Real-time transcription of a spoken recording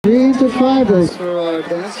Tribals for our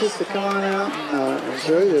dancers to come on out and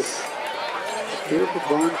enjoy this beautiful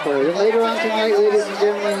bonfire. Then later on tonight, ladies and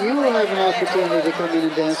gentlemen, you will have an opportunity to come in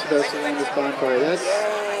and dance with us around this bonfire. That's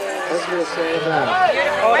what it's all about.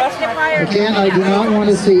 Oh, that's my fire. Again, I do not want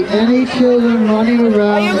to see any children running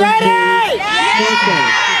around. Are you ready?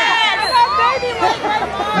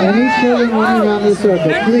 Any children running around the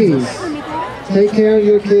circle, please take care of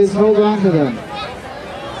your kids. Hold on to them.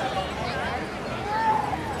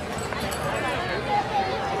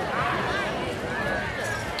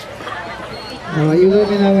 All right, you let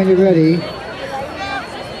me know when you're ready. I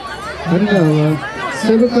don't know.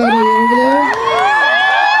 Silver Cloud, are you over there?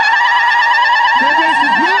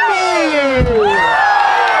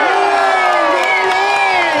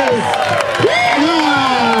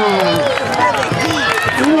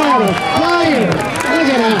 What a fire! Look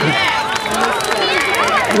at that!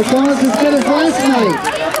 That's almost as good as last night.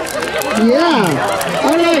 Yeah.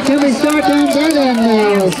 All right, can we start down that end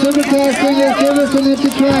now? Silver Cloud singers, give us an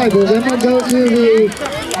intertribal. Then we'll go to the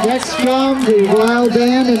next drum, the wild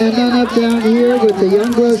band, and then up down here with the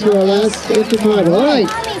young girls for our last intertribal. All right,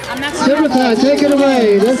 Silver Cloud, take it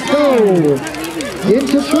away. Let's go.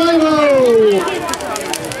 Intertribal.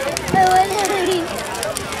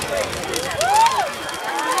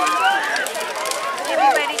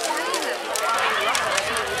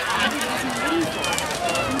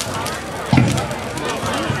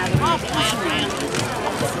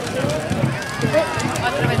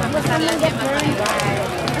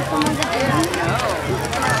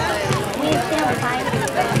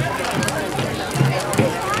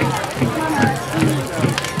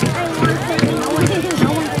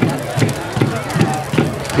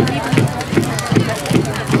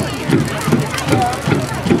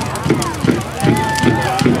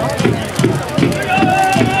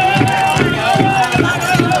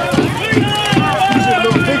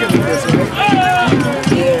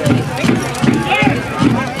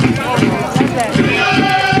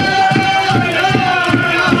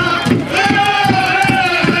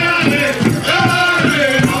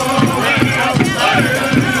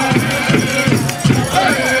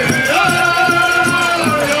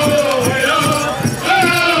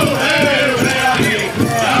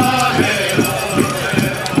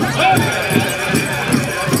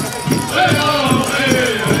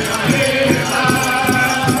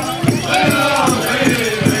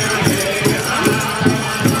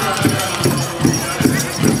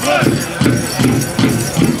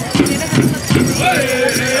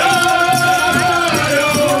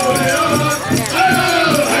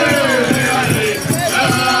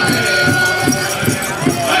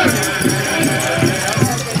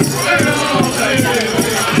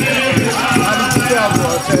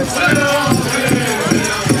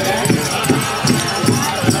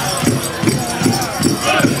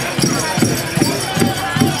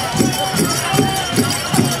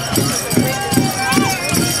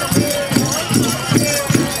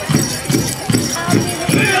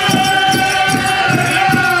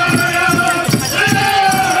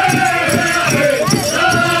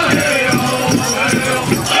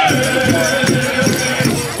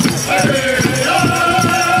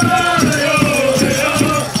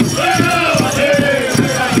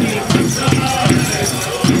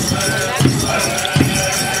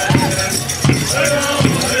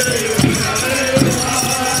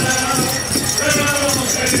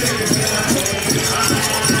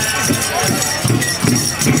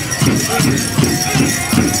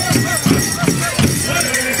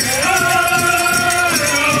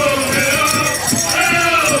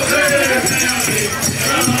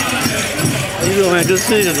 Man, good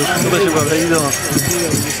seeing you. How you doing?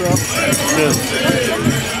 Good.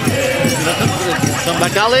 Come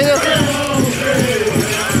back out later?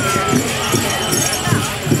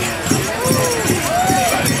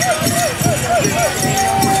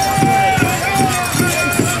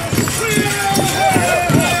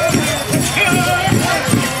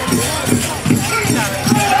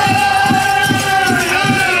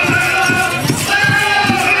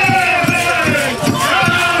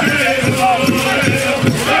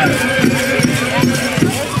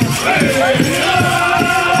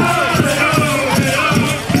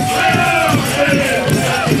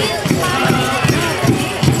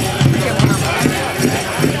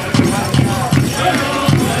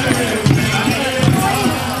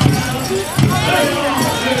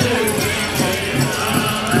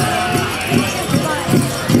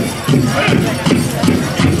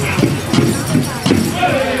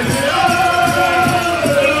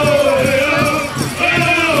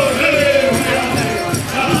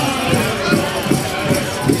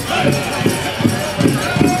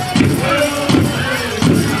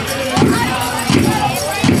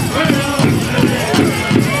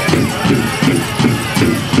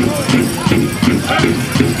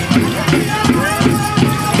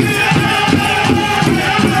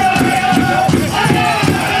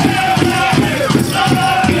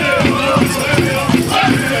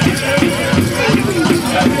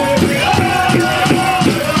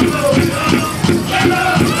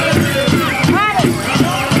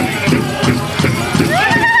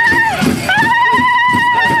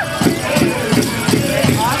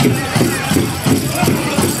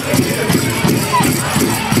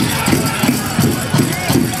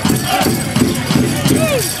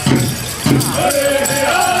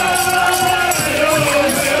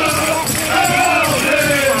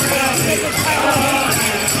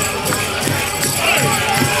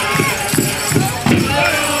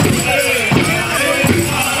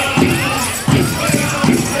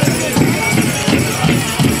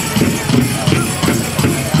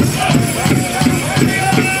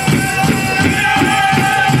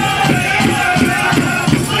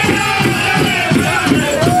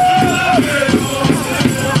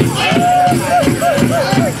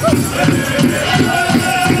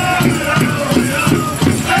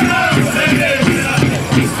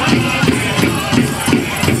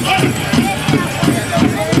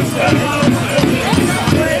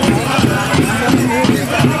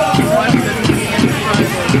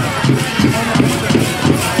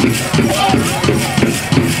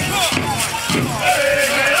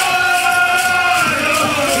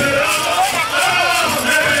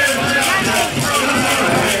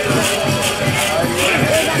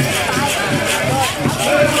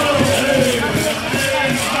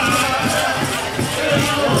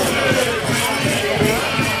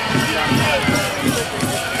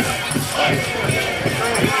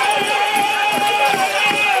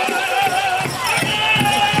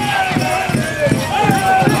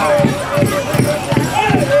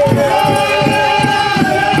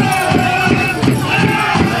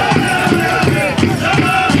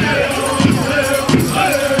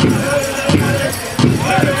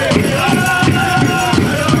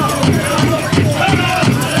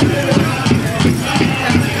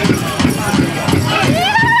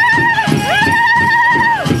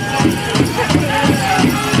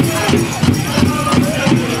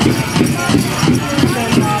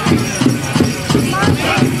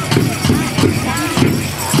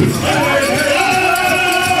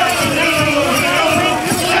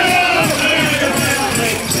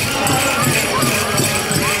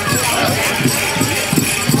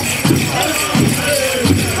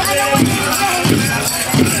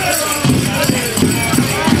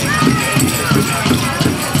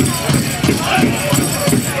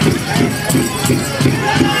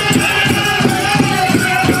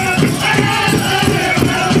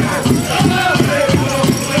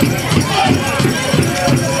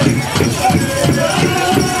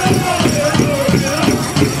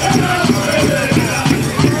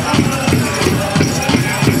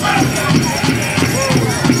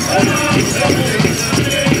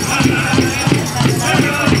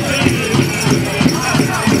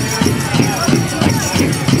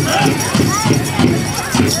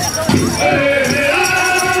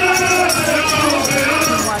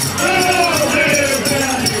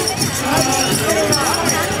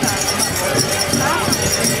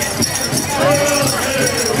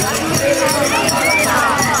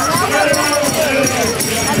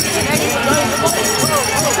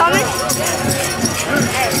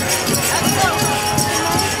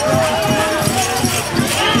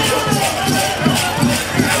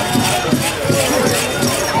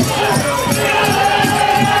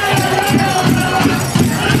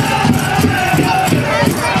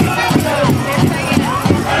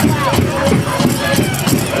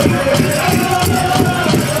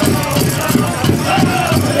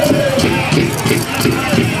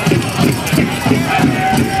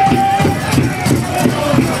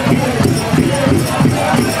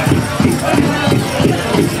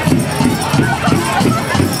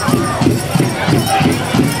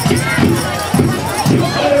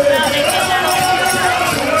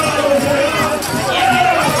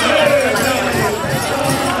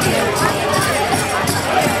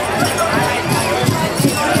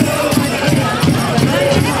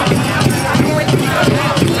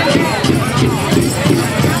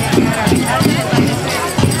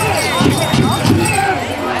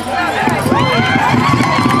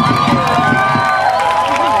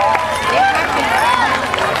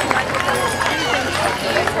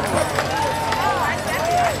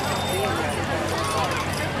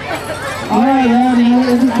 Alright,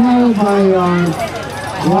 this is followed by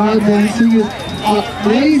wild dance singers.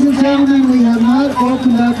 Ladies and gentlemen, we have not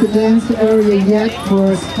opened up the dance area yet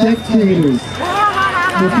for spectators.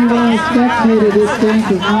 If you are a spectator, this dance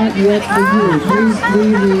is not yet for you. Please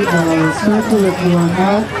leave the circle if you are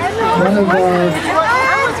not one of our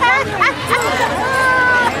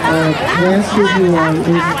dancers who are in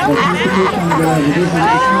the competition or whatever.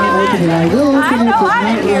 It's not open yet. I will open it, but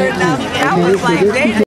not right now. Okay, so this